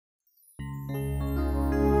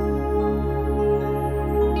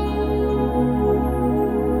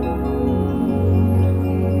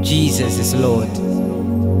Jesus is Lord.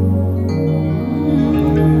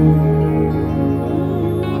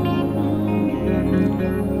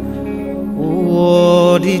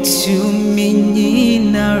 What it's you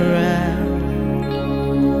mean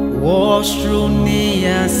was true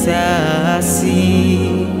near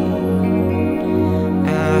Sassi.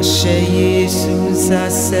 Ashe Jesus I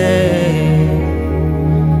say,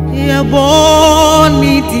 ya born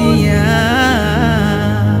me dia.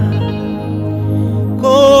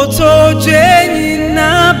 Koto Jenny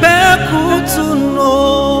na bekutuno.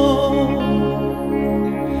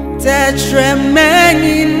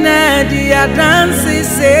 Tetremeni na dia dansi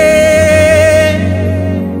se.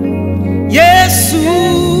 Yesu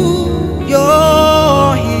yo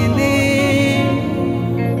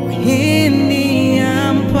hini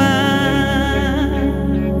ampa.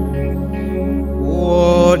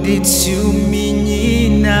 What did you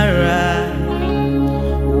mean nara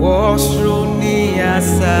was runi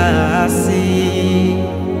asasi.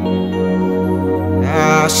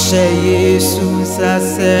 Ashe Yesu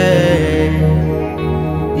sase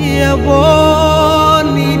ya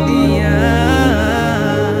boni dia.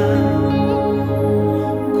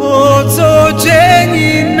 Koto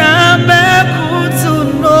jenyi na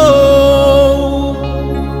bekutuno.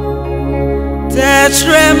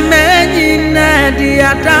 Tetremeni na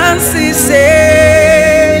dia dansi se.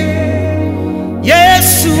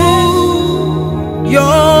 Yesu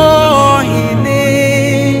yo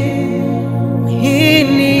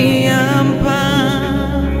hini ampa.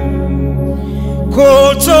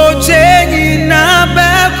 Koto jenyi na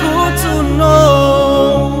bekutuno.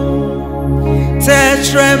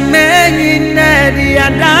 Tetremeni na dia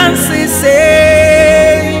dansi se.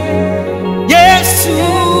 Yesu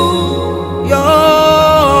yo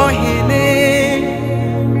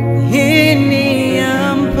hini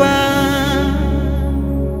ampa.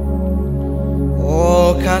 O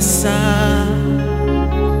kasa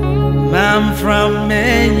mam from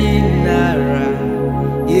many nara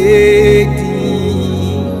yedi.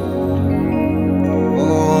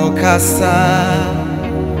 O kasa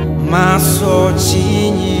maso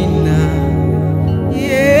chinyina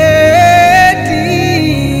yedi.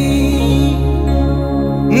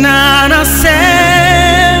 Nana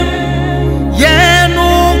sem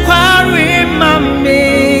yenu kwari mame.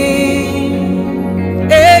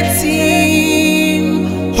 Etim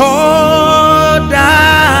hoda.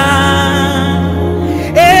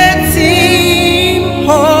 Etim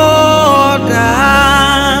hoda.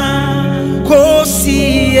 Kosi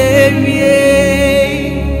ewie.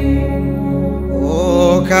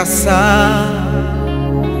 Kasa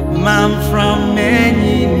man from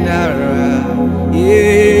many nara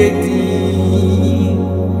yedi.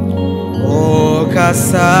 O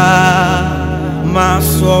kasa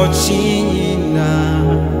maso chinyina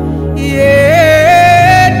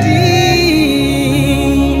yedi.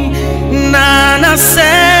 Nana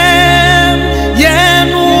sem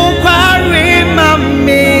yenu kwari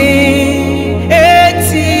mame.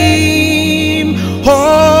 Etim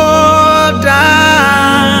hoda.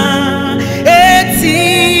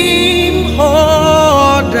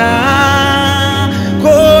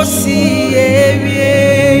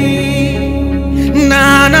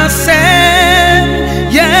 Nana sem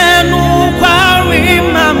yenu kwari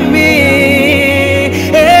mami.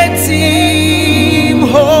 Etim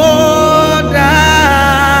hoda.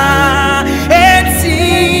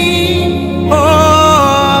 Etim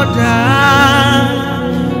hoda.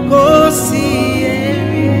 Kosi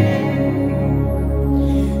ewie.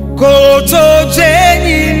 Koto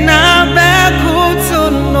jenyi na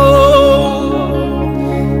bekutuno.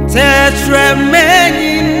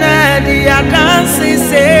 Tetremeni na dia dansi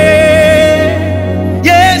se.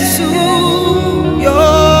 Yesu yo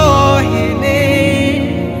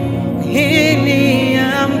hini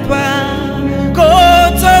ampa.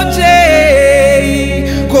 Koto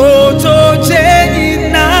jenyi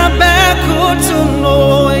na bekutuno.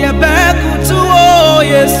 Ya bekutuo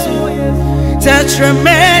Yesu.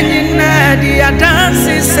 Tetremeni na dia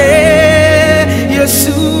dansi se.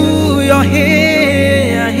 Yesu yo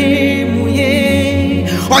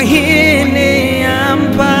hini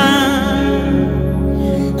ampa.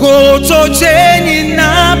 Koto jenyi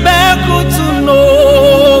na bekutuno.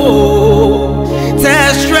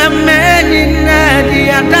 Tetremeni na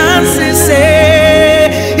dia dansi se.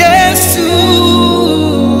 Yesu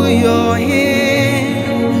yo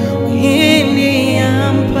hini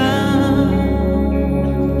ampa.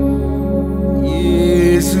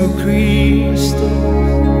 Yesu Kristo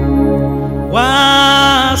wa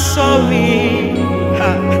sorry.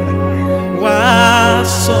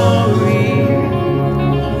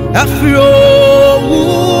 Afro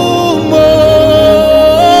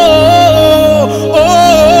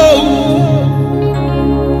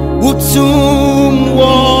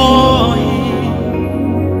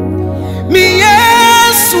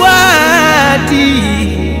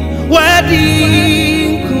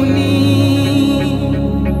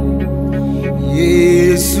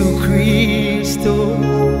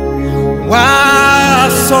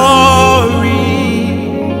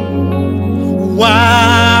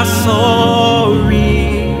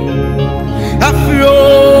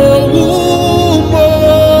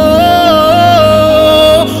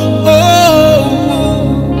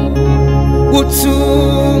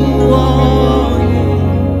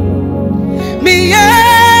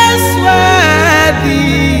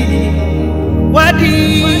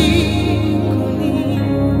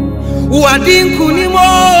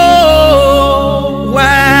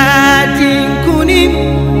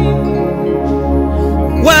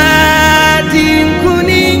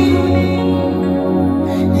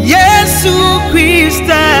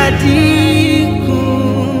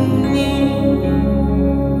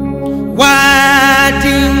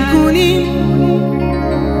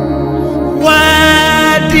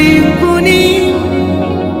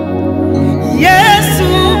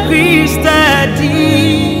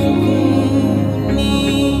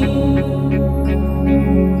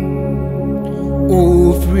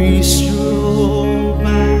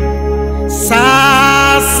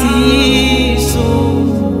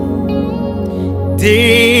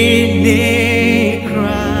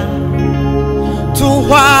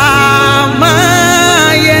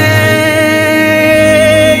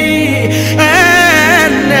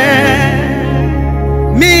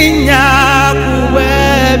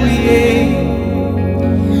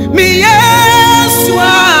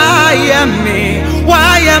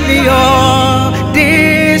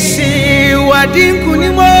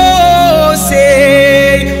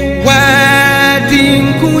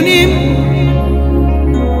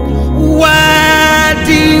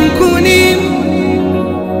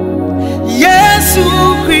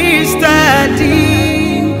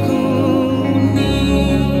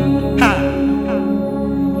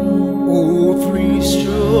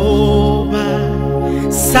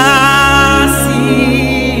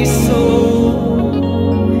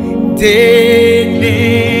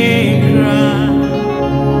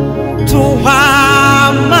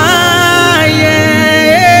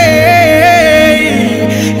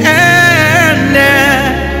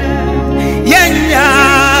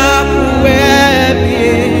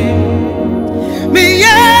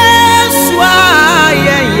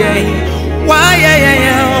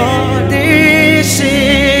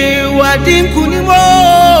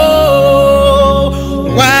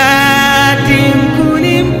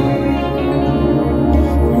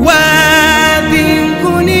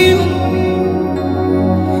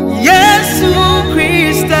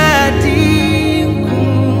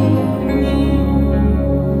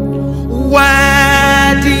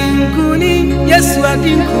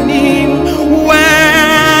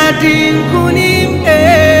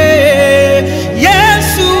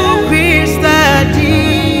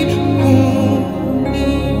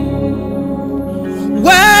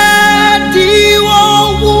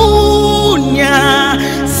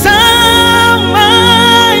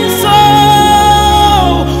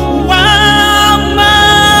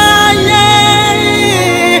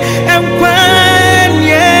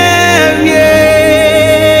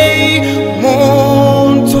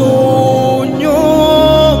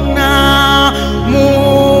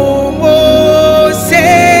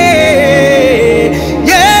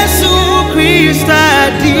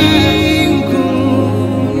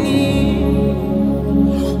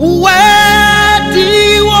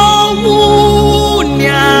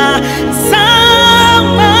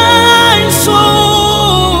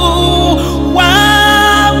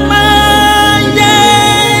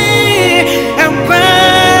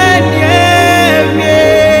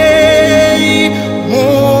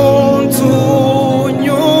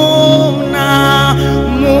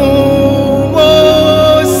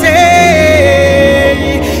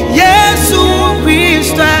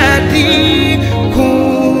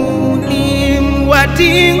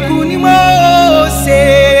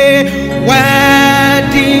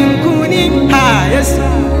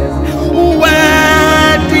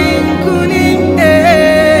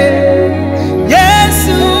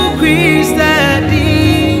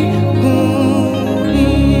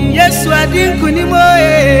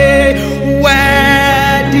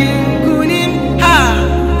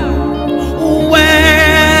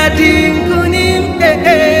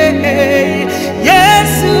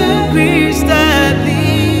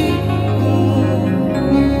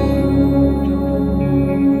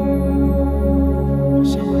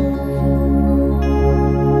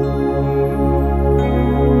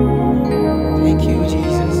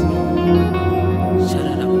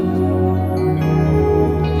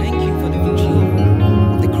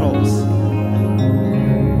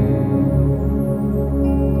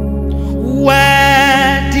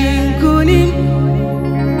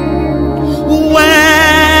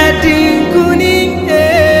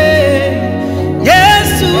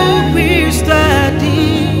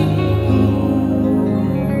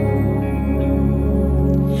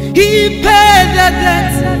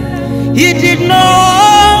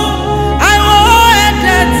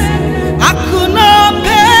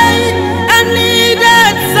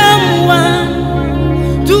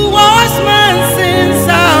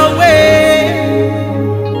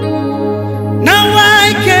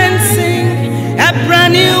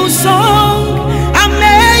song,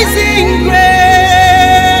 Amazing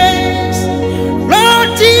Grace. Lord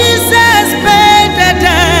Jesus paid the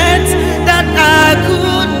debt that I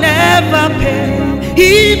could never pay.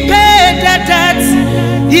 He paid the debt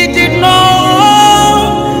he did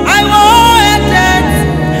not. I owe a debt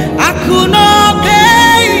I could not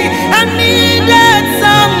pay. I needed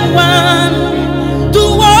someone to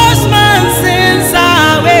wash my sins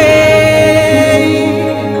away.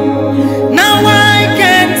 Now I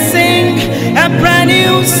can sing a brand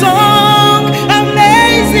new song,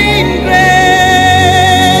 Amazing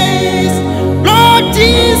Grace. Lord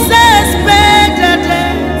Jesus paid the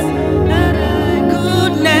debt that I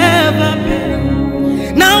could never pay.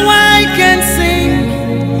 Now I can sing,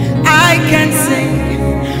 I can sing,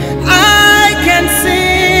 I can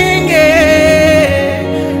sing it.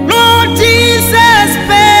 Lord Jesus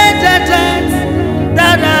paid the debt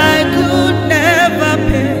that I could never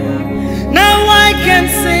pay. Now I can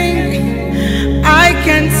sing, I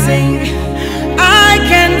can sing, I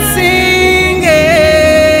can sing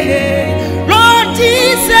it. Lord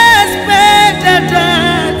Jesus paid the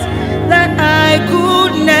debt that I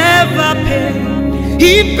could never pay.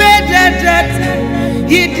 He paid the debt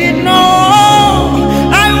he did not.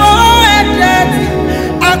 I owe a debt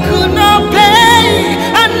I could not pay.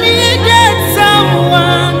 I needed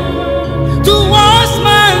someone to wash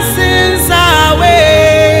my sins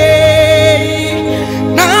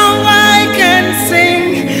away. Now I can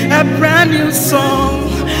sing a brand new song,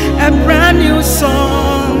 a brand new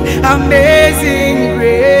song, Amazing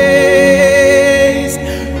Grace.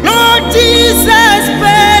 Lord Jesus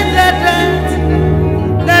paid the debt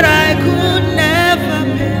that I could never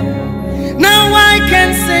pay. Now I can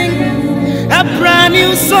sing a brand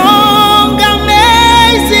new song,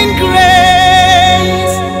 Amazing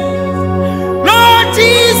Grace. Lord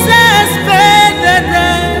Jesus paid the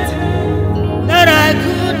debt that I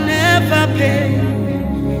could never pay.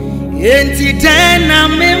 Enti tena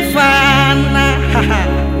mimfana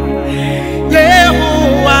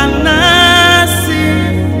Yehovah nasi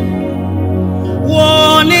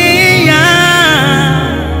wonia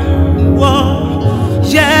wo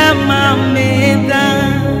yemamida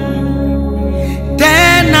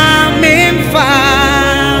tena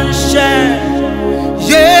mimfanshe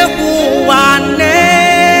Yehovah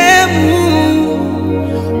nemu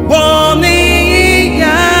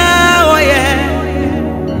wonia oye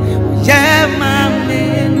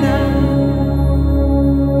yemamida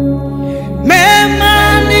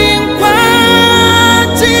memani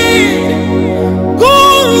kwati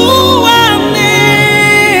guru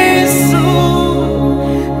anesu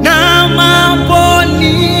nama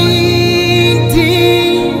boniti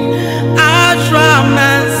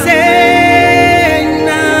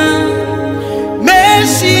atramasena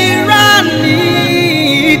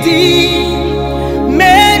meshiranidi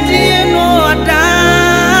medino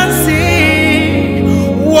dansi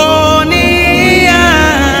wonia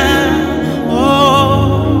oh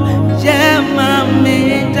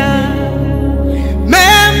yemamida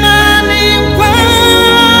memani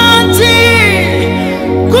kwanti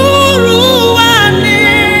guru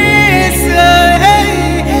anise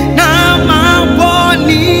nama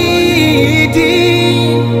bonidi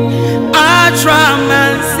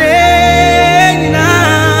atramasena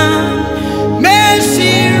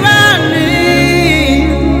meshirani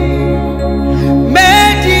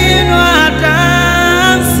medino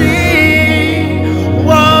adansi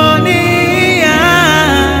wonia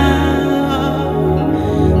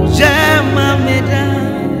yemamida.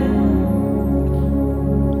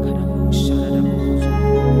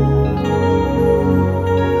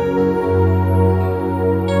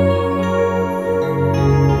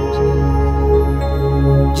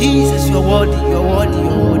 Jesus, you're worthy, you're worthy,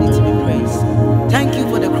 you're worthy to be praised. Thank you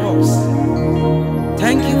for the cross.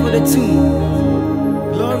 Thank you for the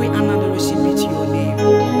tomb. Glory and adoration be to your name.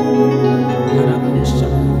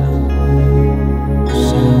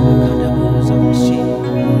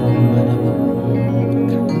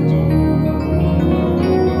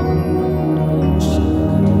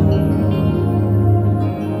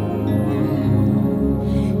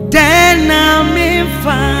 Tena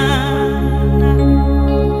mifana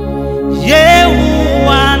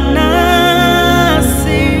Yehovah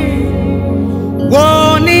nasi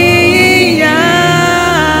wonia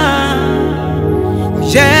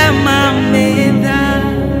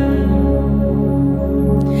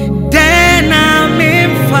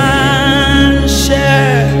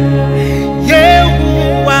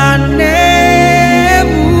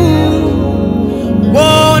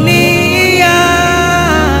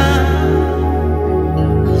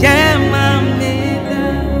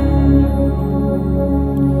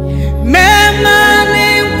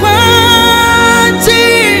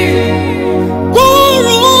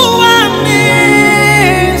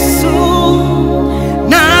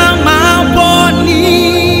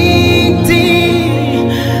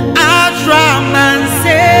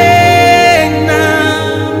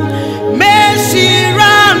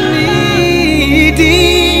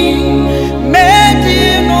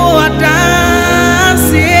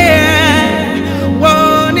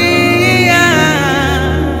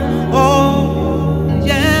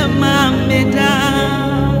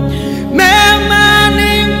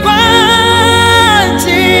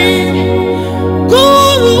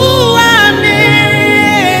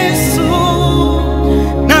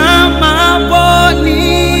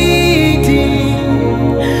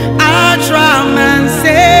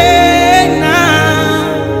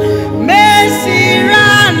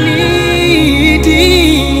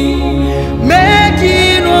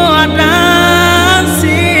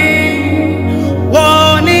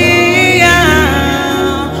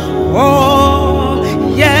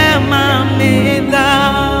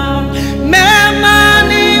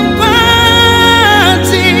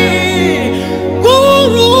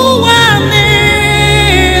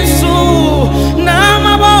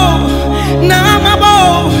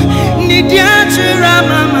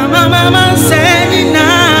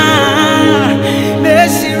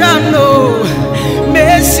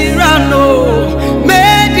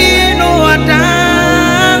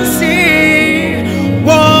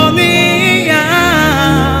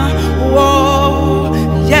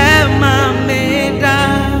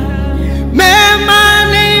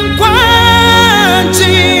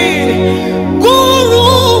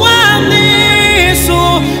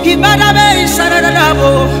Ibadabe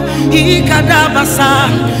Sadadabo, Ikadabasa,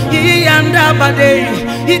 Iandabade,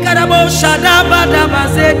 Ikadabo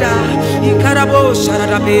Shadabadabazeda, Ikadabo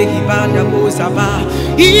Shadabe, Ibadabo Zaba,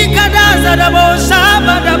 Ikadazadabo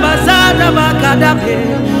Shabadabazada Bakadabe,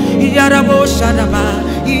 Iarabo Shadaba,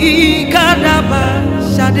 Ikadaba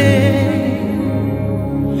Shade.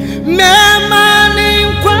 Memani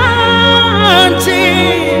Kwanti,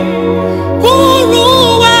 Guru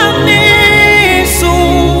Anesu,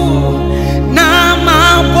 Nama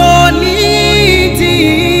Boniti,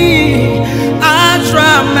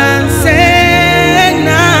 Atraman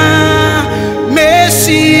Sena,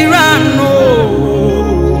 Messirano,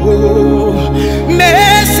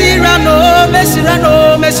 Messirano, Messirano,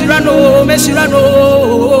 Messirano, Messirano,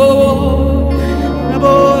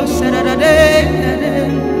 Rabo Saturday.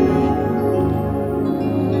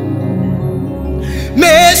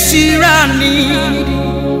 Messirani,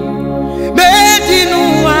 Medinu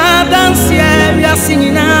Adansia, we are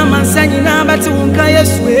singing and singing about Unka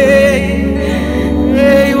Yeswe.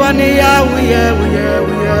 You are near, we are,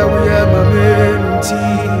 Mamenti.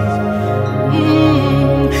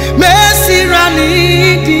 Messirani,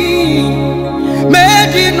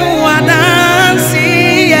 Medinu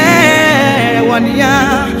Adansia, 1 year,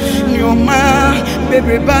 Nyoma,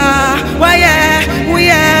 baby ba, why,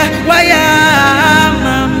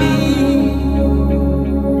 mommy.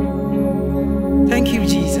 Thank you,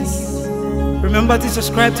 Jesus. Remember to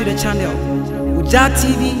subscribe to the channel. Ujak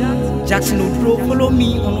TV, Jackson ODURO. Follow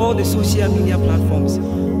me on all the social media platforms.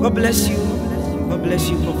 God bless you. God bless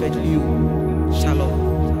you, Prophet Liu.